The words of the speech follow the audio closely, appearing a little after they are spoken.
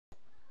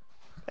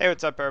Hey,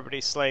 what's up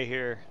everybody, Slay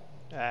here.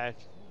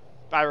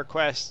 By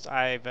request,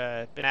 I've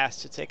been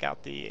asked to take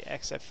out the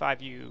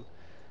XF5U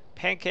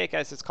Pancake,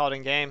 as it's called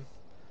in game.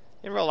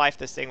 In real life,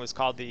 this thing was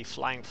called the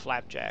Flying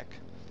Flapjack.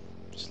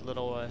 Just a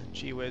little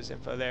gee whiz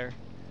info there.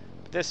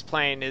 But this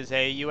plane is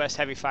a US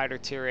Heavy Fighter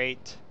Tier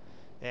 8,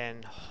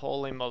 and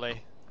holy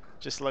moly,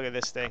 just look at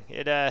this thing.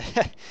 It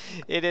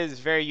it is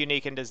very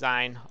unique in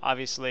design,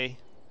 obviously.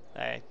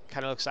 It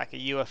kind of looks like a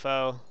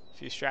UFO.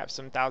 If you strap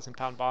some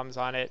 1,000-pound bombs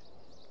on it,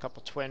 a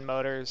couple twin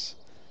motors,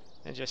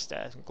 and just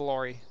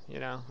glory, you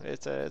know.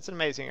 It's an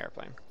amazing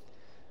airplane.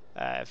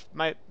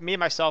 Me and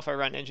myself, I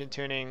run engine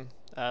tuning,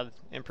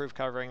 improved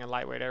covering, and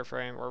lightweight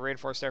airframe, or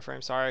reinforced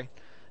airframe, sorry,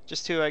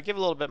 just to give a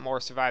little bit more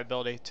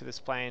survivability to this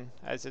plane,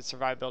 as its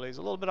survivability is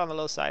a little bit on the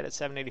low side at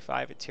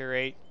 785 at Tier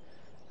 8.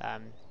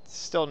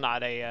 Still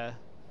not a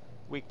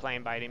weak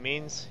plane by any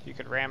means. You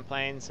could ram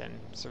planes and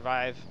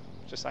survive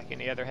just like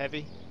any other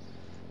heavy.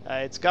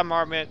 Its gun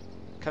armament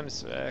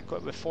comes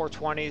equipped with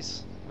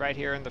 420s right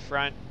here in the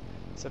front,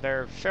 so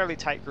they're fairly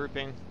tight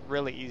grouping,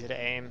 really easy to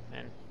aim,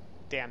 and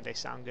damn, they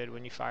sound good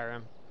when you fire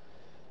them.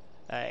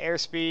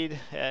 Airspeed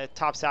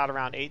tops out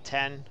around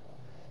 810.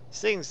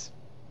 This thing's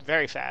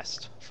very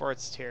fast for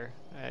its tier.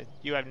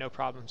 You have no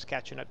problems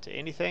catching up to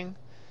anything,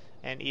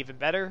 and even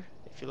better,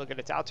 if you look at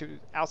its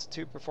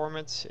altitude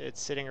performance, it's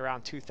sitting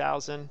around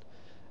 2,000.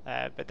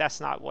 But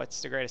that's not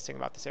what's the greatest thing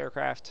about this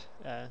aircraft.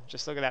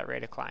 Just look at that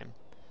rate of climb.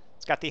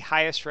 It's got the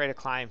highest rate of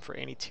climb for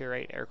any Tier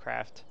 8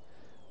 aircraft,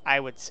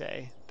 I would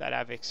say, that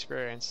I've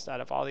experienced.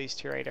 Out of all these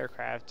Tier 8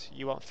 aircraft,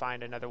 you won't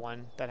find another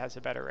one that has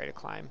a better rate of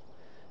climb.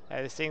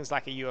 This thing's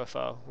like a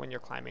UFO when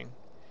you're climbing.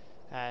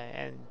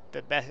 And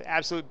the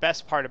absolute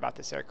best part about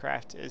this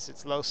aircraft is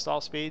its low stall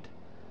speed.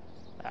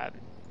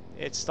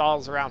 It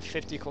stalls around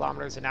 50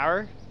 kilometers an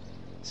hour,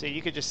 so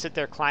you could just sit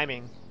there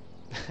climbing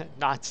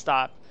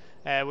non-stop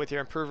with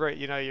your improver,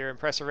 you know, your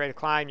impressive rate of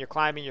climb. You're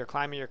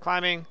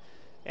climbing,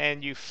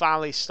 and you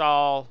finally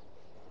stall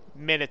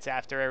minutes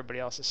after everybody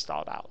else has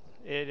stalled out.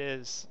 It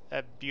is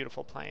a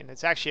beautiful plane.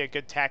 It's actually a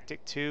good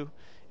tactic too.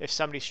 If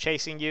somebody's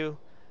chasing you,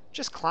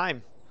 just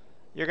climb.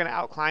 You're gonna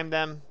outclimb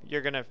them.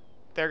 They're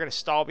gonna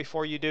stall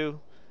before you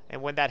do,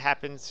 and when that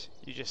happens,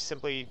 you just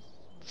simply,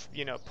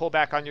 you know, pull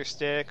back on your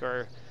stick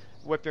or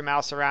whip your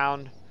mouse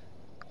around,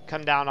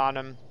 come down on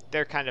them.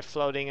 They're kind of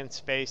floating in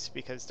space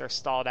because they're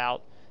stalled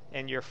out,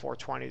 and your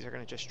 420s are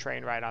gonna just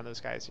train right on those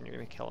guys, and you're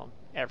gonna kill them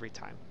every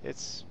time.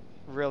 It's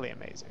really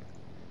amazing.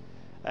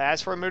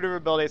 As for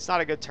maneuverability, it's not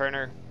a good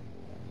turner.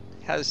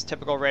 Has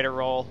typical rate of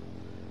roll.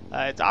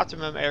 Its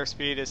optimum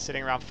airspeed is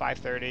sitting around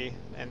 530,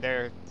 and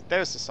there's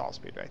the stall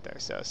speed right there,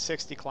 so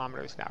 60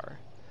 kilometers an hour.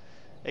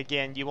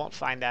 Again, you won't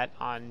find that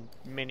on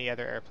many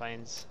other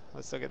airplanes.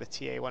 Let's look at the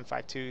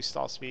TA-152,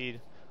 stall speed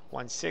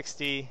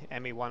 160,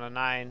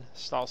 ME-109,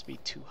 stall speed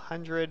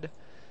 200.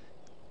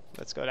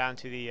 Let's go down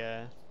to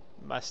the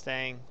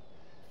Mustang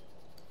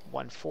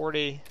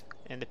 140,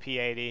 and the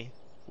P-80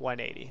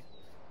 180.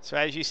 So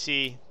as you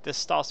see, this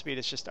stall speed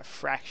is just a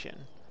fraction.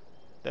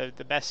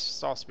 The best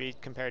stall speed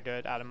compared to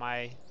it out of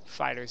my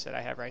fighters that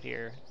I have right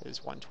here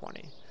is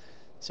 120.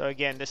 So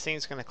again, this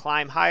thing's going to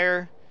climb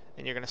higher,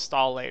 and you're going to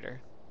stall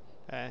later.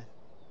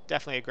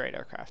 Definitely a great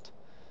aircraft.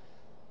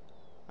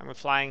 I'm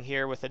flying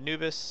here with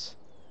Anubis.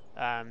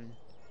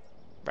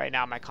 Right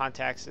now my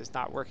contacts is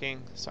not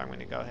working, so I'm going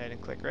to go ahead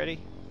and click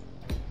ready.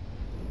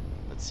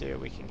 Let's see what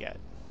we can get.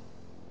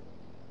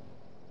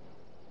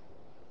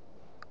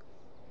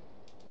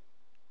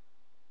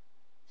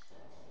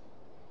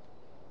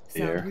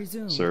 Here,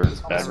 resumed. Sir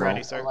I'm Admiral.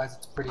 ready, sir. Otherwise,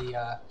 it's pretty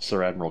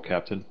Sir Admiral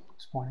Captain.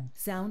 disappointing.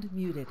 Sound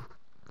muted.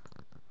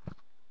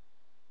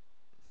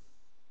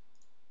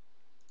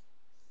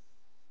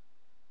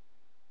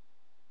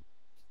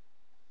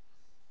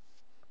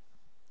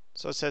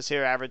 So it says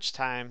here average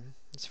time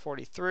is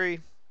 43.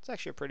 It's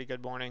actually a pretty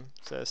good morning.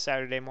 It's a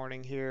Saturday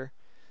morning here.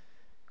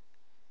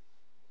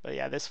 But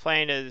yeah, this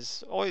plane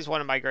is always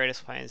one of my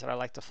greatest planes that I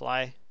like to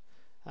fly.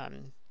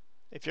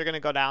 If you're going to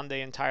go down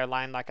the entire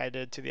line like I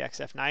did to the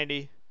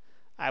XF90,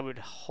 I would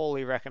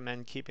wholly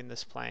recommend keeping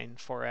this plane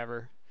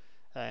forever.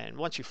 And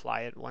once you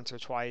fly it once or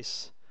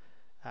twice,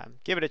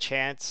 give it a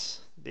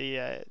chance.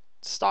 The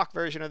stock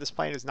version of this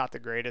plane is not the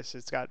greatest.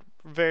 It's got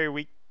very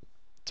weak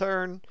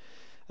turn.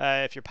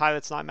 If your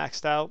pilot's not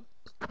maxed out,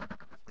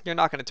 you're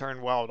not going to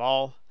turn well at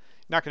all.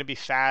 You're not going to be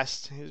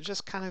fast. You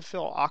just kind of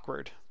feel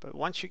awkward. But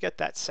once you get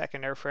that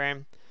second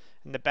airframe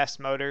and the best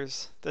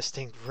motors, this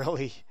thing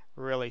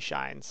really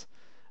shines.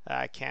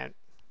 I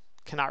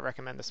cannot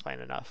recommend this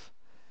plane enough.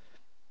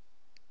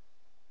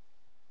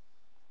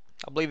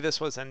 I believe this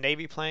was a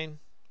Navy plane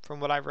from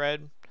what I've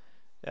read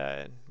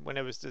when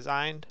it was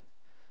designed,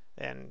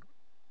 and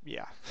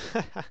yeah.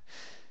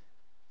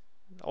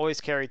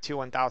 Always carry two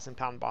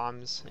 1,000-pound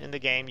bombs. In the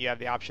game, you have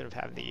the option of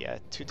having the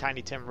two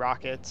Tiny Tim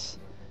rockets,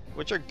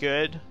 which are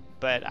good,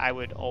 but I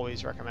would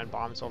always recommend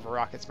bombs over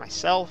rockets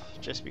myself,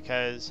 just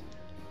because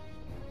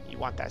you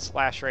want that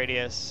splash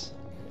radius,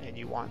 and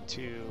you want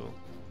to...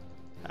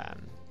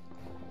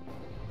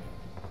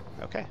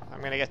 Okay, I'm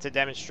going to get to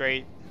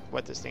demonstrate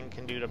what this thing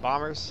can do to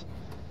bombers.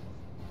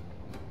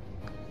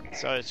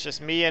 So it's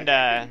just me and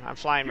I'm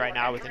flying right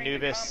now with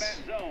Anubis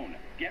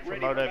from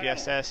Moto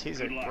VSS. He's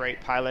a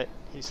great pilot.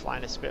 He's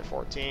flying a Spit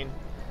 14.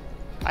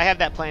 I have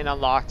that plane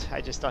unlocked.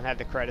 I just don't have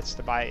the credits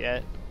to buy it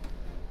yet.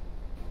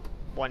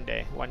 One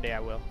day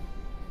I will.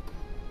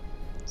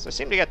 So I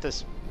seem to get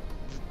this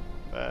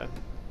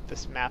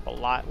this map a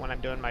lot when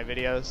I'm doing my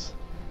videos.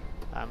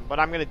 What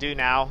I'm going to do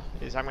now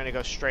is I'm going to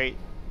go straight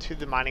to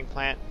the mining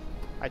plant.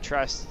 I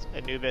trust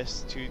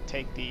Anubis to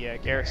take the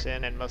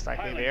garrison and most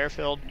likely the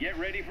airfield.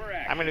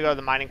 I'm going to go to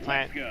the mining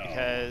plant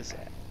because,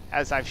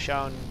 as I've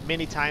shown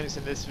many times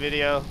in this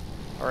video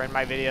or in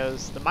my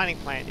videos, the mining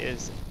plant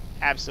is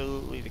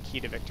absolutely the key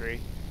to victory.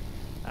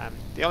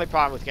 The only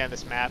problem with getting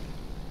this map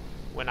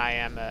when I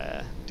am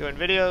doing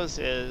videos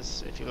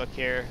is, if you look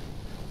here,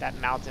 that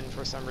mountain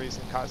for some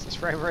reason causes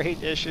frame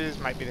rate issues.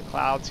 Might be the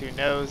clouds, who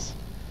knows.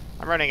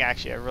 I'm running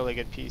actually a really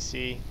good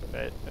PC,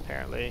 but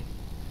apparently,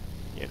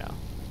 you know,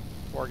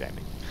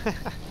 wargaming.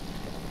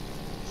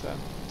 So,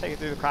 take it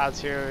through the clouds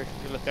here.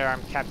 If you look there,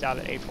 I'm capped out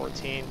at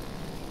 814.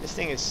 This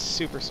thing is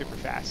super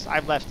fast.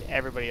 I've left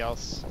everybody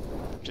else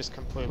just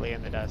completely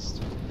in the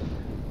dust.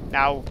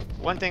 Now,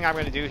 one thing I'm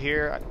going to do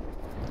here,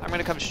 I'm going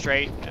to come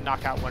straight and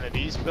knock out one of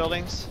these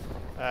buildings,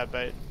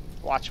 but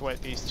watch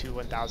what these two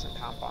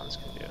 1,000-pound bombs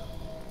can do.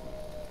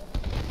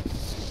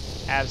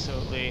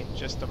 Absolutely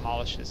just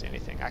demolishes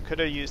anything. I could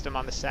have used them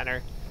on the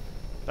center,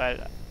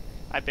 but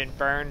I've been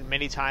burned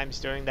many times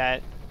doing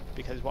that,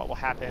 because what will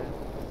happen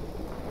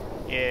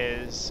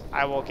is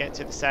I will get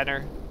to the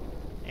center,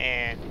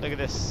 and look at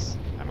this,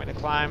 I'm going to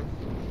climb.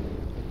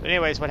 But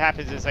anyways, what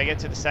happens is I get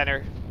to the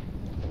center,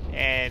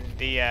 and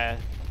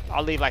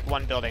I'll leave like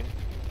one building,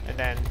 and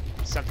then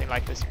something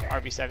like this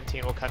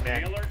RB-17 will come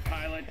in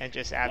and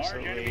just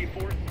absolutely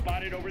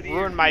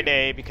ruin my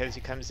day, because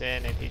he comes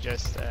in and he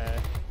just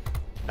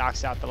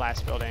knocks out the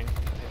last building,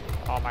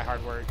 and all my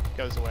hard work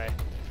goes away.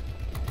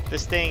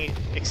 This thing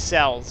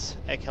excels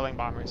at killing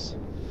bombers.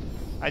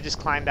 I just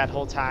climbed that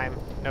whole time,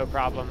 no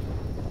problem.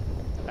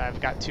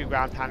 I've got 2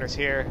 ground pounders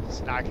here,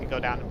 so now I can go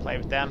down and play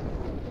with them.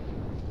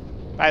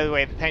 By the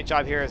way, the paint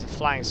job here is a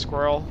flying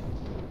squirrel.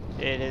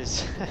 It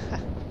is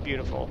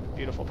beautiful,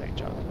 beautiful paint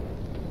job.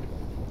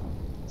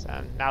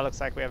 So now it looks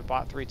like we have a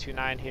bot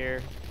 329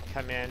 here.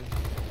 Come in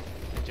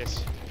and just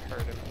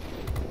hurt him.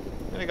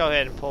 I'm going to go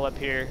ahead and pull up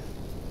here.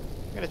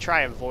 I'm going to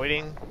try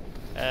avoiding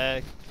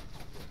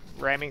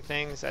ramming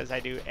things, as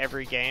I do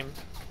every game.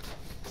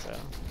 So,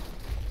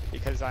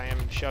 because I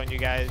am showing you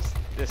guys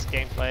this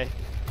gameplay,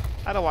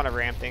 I don't want to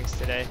ram things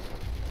today.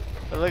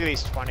 But look at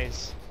these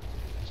 20s.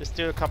 Just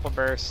do a couple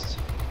bursts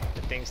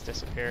and things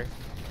disappear.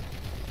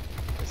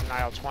 There's an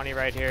IL-20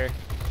 right here.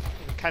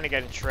 I'm kind of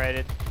getting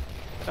shredded.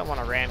 I don't want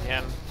to ram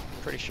him.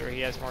 I'm pretty sure he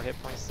has more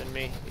hit points than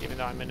me, even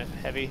though I'm in a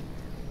heavy.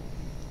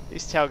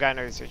 These tail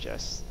gunners are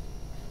just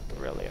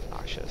really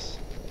obnoxious.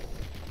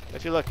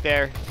 If you look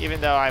there,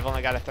 even though I've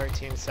only got a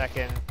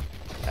 13-second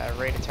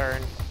rate of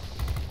turn,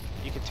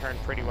 you can turn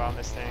pretty well in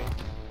this thing.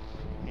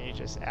 And you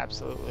just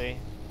absolutely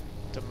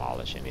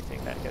demolish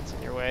anything that gets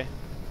in your way.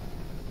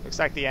 Looks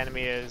like the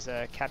enemy is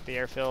capped the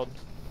airfield,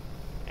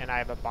 and I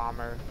have a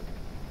bomber.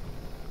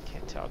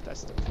 Can't tell if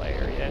that's the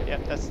player yet.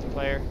 Yep, that's the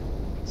player.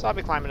 So I'll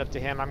be climbing up to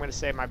him. I'm going to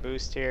save my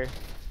boost here.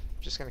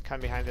 I'm just going to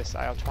come behind this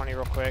IL-20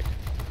 real quick.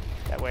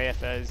 That way, if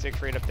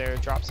Siegfried up there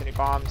drops any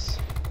bombs,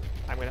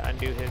 I'm going to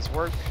undo his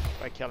work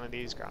by killing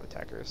these ground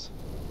attackers.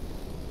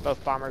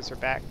 Both bombers are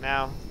back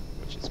now,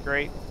 which is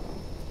great.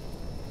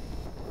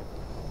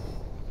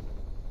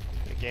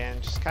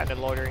 Again, just kind of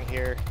loitering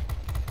here.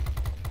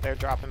 They're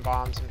dropping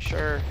bombs, I'm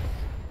sure,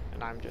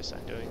 and I'm just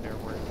undoing their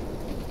work.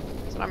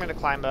 So I'm going to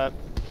climb up.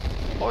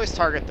 Always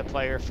target the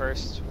player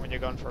first when you're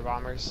going for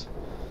bombers.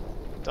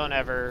 Don't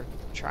ever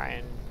try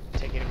and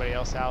take anybody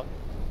else out.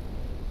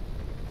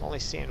 I'm only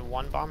seeing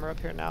one bomber up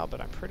here now, but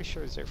I'm pretty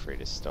sure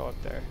Siegfried is still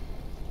up there.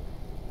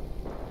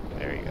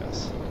 There he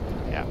goes.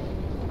 Yeah.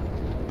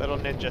 Little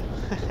ninja.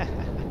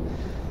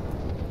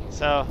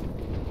 So,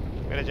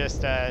 I'm going to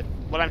just,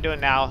 what I'm doing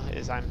now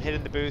is I'm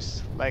hitting the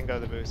boost, letting go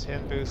of the boost,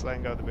 hitting the boost,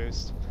 letting go of the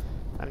boost.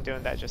 I'm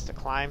doing that just to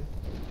climb.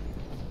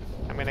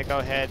 I'm going to go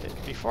ahead,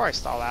 before I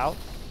stall out,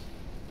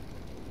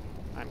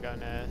 I'm going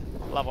to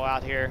level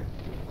out here.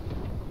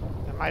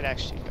 I might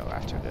actually go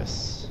after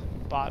this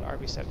bot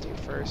RB-17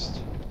 first,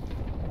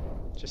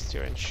 just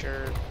to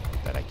ensure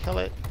that I kill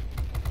it.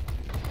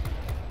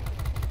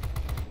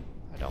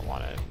 I don't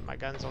want my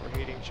guns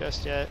overheating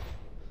just yet,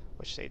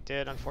 which they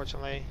did,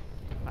 unfortunately.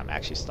 I'm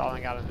actually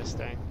stalling out on this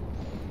thing.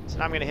 So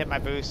now I'm going to hit my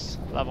boost,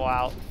 level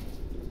out,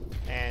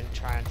 and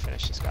try and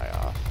finish this guy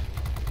off.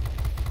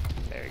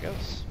 There he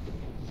goes.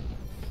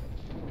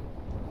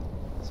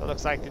 So it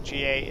looks like the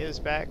GA is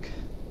back.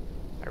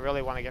 I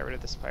really want to get rid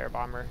of this player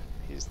bomber.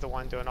 He's the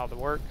one doing all the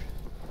work.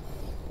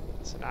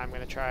 So now I'm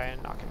going to try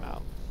and knock him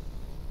out.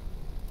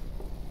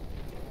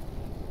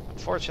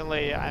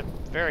 Unfortunately, I'm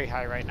very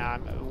high right now.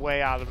 I'm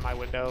way out of my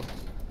window.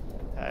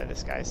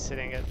 This guy's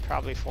sitting at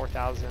probably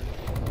 4,000,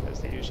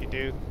 as they usually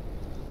do.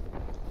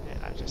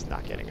 And I'm just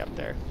not getting up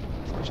there,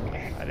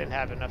 unfortunately. I didn't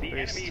have enough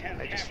boost.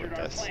 I just flipped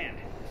this.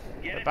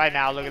 But by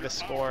now, look at the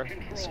score.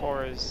 The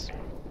score is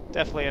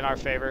definitely in our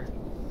favor.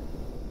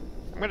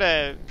 I'm going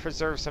to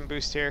preserve some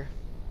boost here.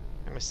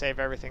 I'm going to save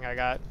everything I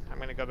got. I'm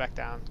going to go back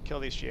down, kill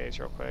these GAs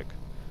real quick.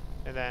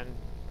 And then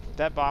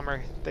that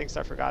bomber thinks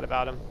I forgot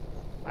about him.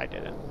 I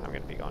didn't. I'm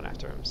going to be going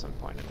after him at some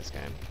point in this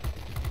game.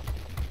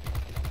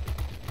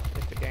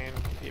 If the game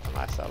even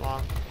lasts that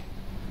long.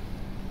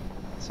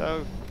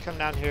 So come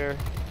down here.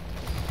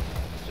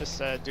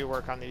 Just do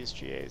work on these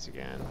GAs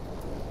again.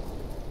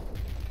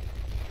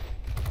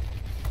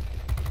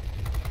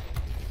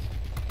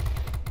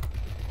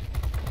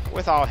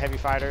 With all heavy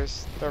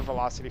fighters, they're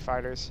velocity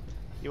fighters.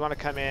 You want to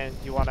come in,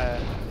 you want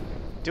to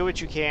do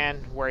what you can,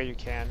 where you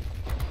can.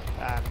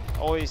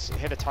 Always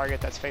hit a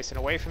target that's facing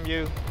away from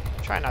you.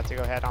 Try not to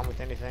go head on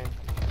with anything.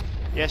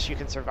 Yes, you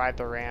can survive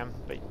the ram,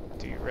 but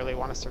do you really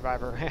want to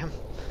survive a ram?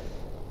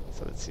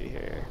 So let's see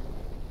here.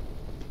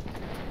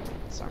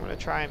 So I'm going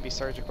to try and be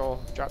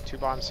surgical. Drop 2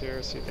 bombs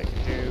here, see what they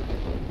can do.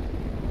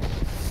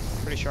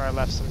 Pretty sure I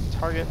left some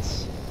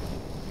targets.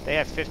 They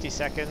have 50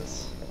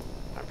 seconds.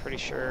 I'm pretty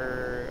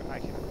sure I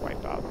can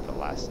wipe out the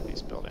last of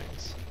these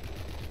buildings.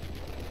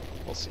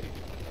 We'll see.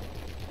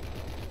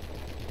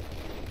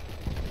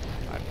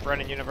 I'm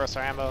running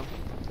universal ammo.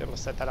 I was able to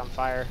set that on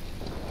fire.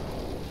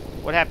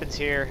 What happens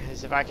here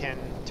is if I can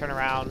turn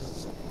around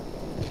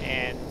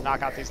and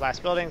knock out these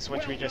last buildings,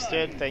 which we just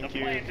did. Thank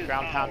you,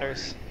 ground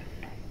pounders.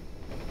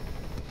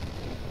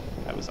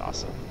 That was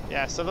awesome.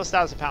 Yeah, so those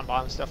 1,000-pound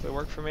bombs definitely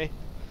worked for me.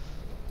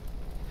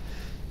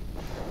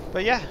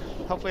 But yeah,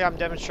 hopefully I'm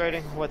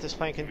demonstrating what this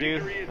plane can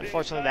do.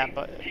 Unfortunately, that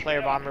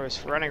player bomber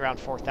was running around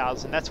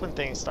 4,000. That's when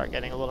things start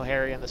getting a little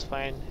hairy in this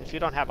plane. If you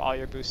don't have all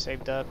your boosts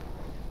saved up,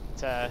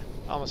 it's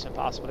almost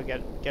impossible to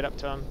get up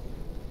to him.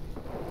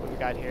 What we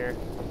got here?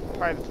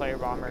 Probably the player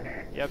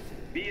bomber. Yep.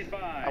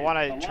 I want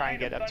to try and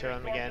get up to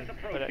him again.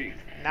 But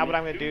now what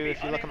I'm going to do,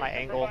 if you look at my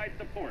angle, I'm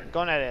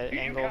going at an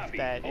angle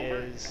that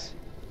is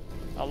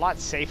a lot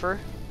safer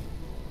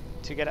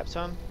to get up to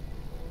him.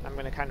 I'm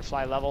going to kind of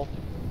fly level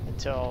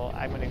until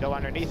I'm going to go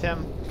underneath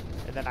him,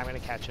 and then I'm going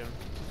to catch him.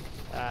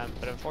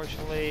 But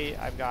unfortunately,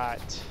 I've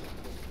got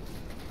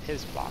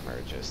his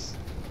bomber, just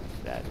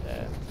that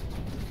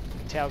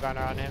tail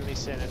gunner on him. He's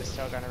sitting in his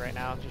tail gunner right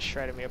now, just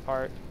shredding me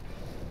apart.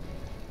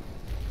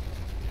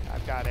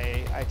 I've got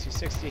a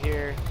I-260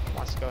 here,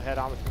 wants to go head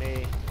on with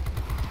me.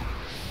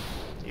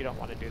 You don't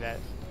want to do that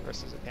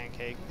versus a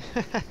pancake.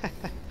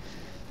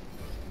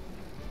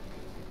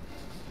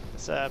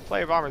 This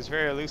player bomber is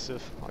very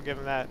elusive, I'll give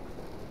him that.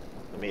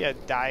 Let me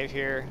dive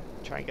here,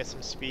 try and get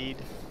some speed,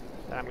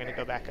 then I'm going to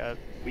go back up.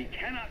 We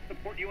cannot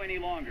support you any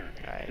longer.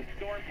 Right. The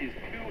storm is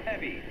too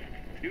heavy.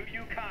 Do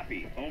you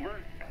copy?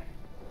 Over.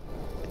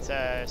 It's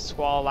a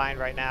squall line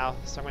right now,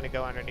 so I'm going to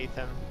go underneath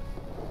him.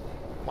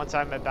 Once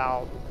I'm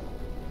about...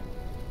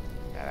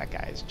 Yeah, that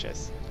guy's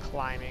just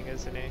climbing,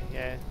 isn't he?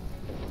 Yeah.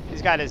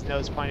 He's got his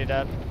nose pointed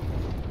up,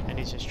 and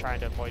he's just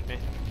trying to avoid me.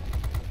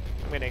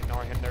 I'm going to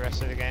ignore him the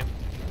rest of the game.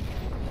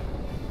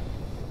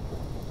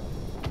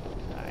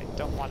 I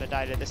don't want to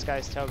die to this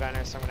guy's tail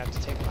gunner, so I'm going to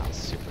have to take him out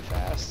super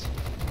fast.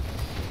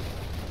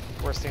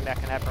 Worst thing that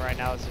can happen right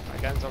now is if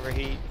my guns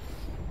overheat,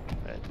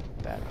 but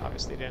that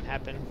obviously didn't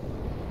happen.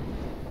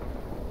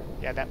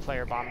 Yeah, that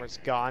player bomber's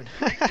gone.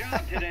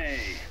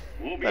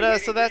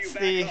 But so that's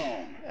the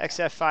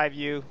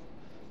XF5U.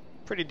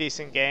 Pretty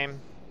decent game,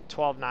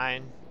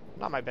 12-9.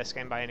 Not my best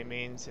game by any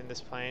means in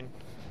this plane.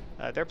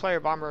 Their player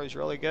bomber was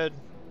really good,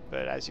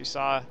 but as you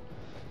saw,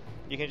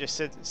 you can just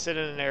sit in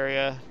an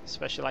area,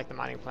 especially like the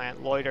mining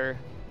plant, loiter,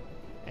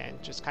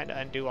 and just kind of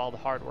undo all the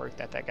hard work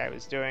that guy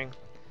was doing.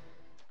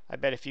 I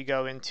bet if you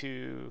go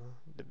into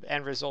the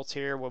end results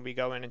here, when we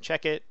go in and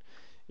check it,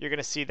 you're going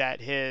to see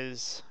that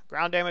his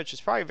ground damage is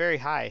probably very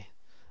high.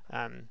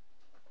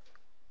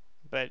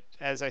 But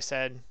as I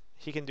said,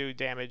 he can do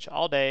damage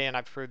all day, and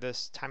I've proved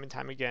this time and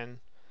time again.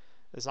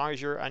 As long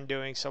as you're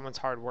undoing someone's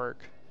hard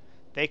work,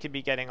 they could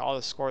be getting all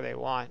the score they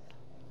want.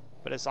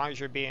 But as long as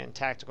you're being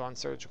tactical and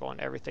surgical in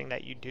everything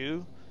that you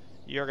do,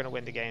 you're going to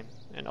win the game.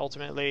 And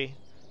ultimately,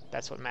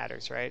 that's what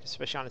matters, right?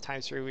 Especially on a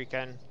 ×3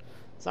 weekend.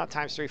 It's not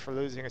 ×3 for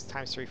losing, it's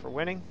 ×3 for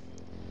winning.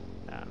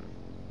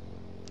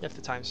 If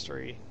the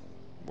 ×3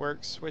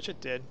 works, which it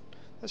did.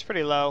 That's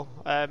pretty low.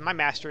 My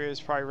mastery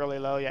is probably really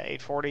low, yeah,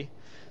 840.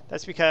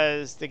 That's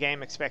because the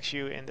game expects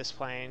you in this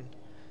plane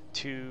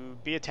to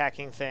be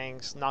attacking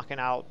things, knocking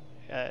out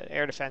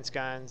air defense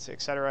guns,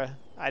 etc.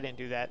 I didn't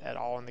do that at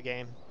all in the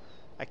game.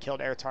 I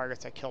killed air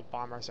targets, I killed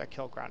bombers, I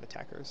killed ground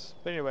attackers.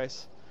 But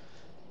anyways,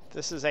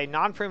 this is a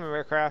non-premium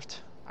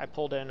aircraft. I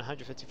pulled in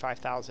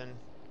 155,000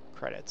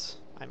 credits.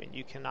 I mean,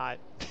 you cannot...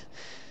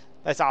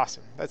 That's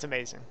awesome. That's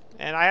amazing.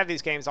 And I have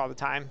these games all the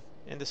time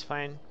in this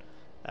plane.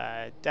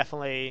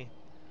 Definitely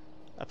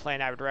a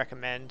plane I would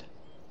recommend.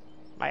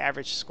 My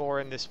average score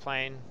in this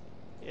plane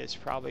is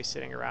probably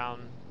sitting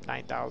around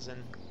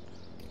 9,000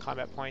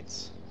 combat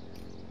points.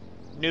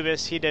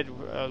 Nubis, he did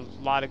a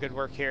lot of good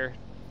work here.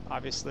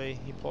 Obviously,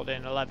 he pulled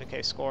in an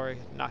 11k score,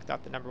 knocked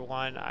out the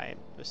 #1. I'm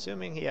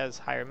assuming he has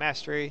higher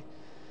mastery,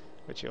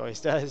 which he always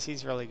does.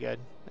 He's really good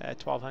at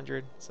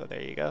 1200, so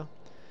there you go.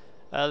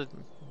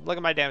 Look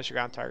at my damage to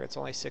ground targets,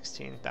 only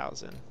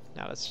 16,000.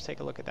 Now let's take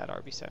a look at that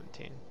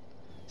RB-17.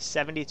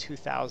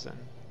 72,000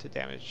 to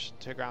damage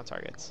to ground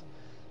targets.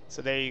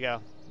 So there you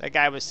go. That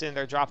guy was sitting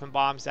there dropping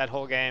bombs that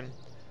whole game.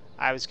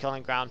 I was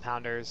killing ground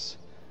pounders.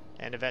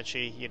 And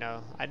eventually, you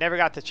know, I never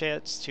got the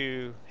chance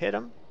to hit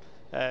him.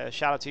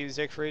 Shout out to you,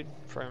 Siegfried,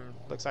 from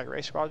looks like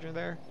Race Squadron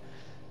there.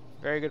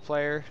 Very good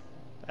player.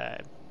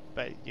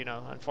 But, you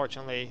know,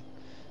 unfortunately,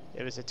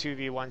 it was a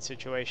 2v1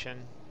 situation,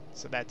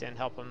 so that didn't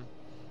help him.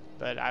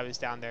 But I was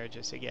down there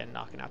just, again,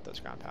 knocking out those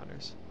ground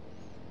pounders.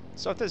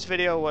 So if this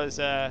video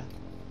was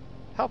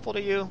helpful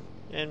to you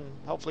in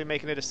hopefully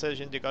making a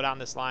decision to go down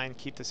this line,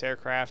 keep this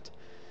aircraft,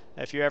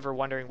 if you're ever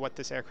wondering what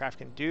this aircraft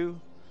can do,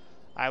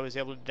 I was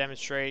able to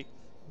demonstrate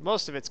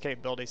most of its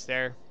capabilities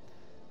there.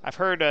 I've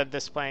heard of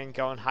this plane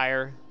going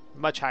higher,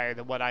 much higher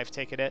than what I've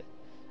taken it.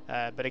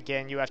 But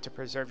again, you have to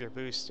preserve your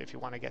boost if you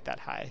want to get that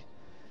high.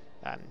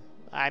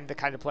 I'm the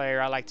kind of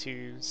player I like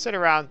to sit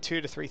around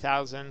 2,000 to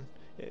 3,000,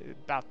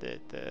 about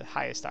the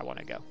highest I want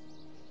to go.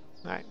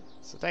 Alright,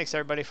 so thanks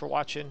everybody for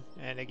watching.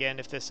 And again,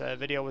 if this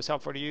video was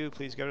helpful to you,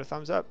 please give it a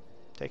thumbs up.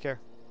 Take care.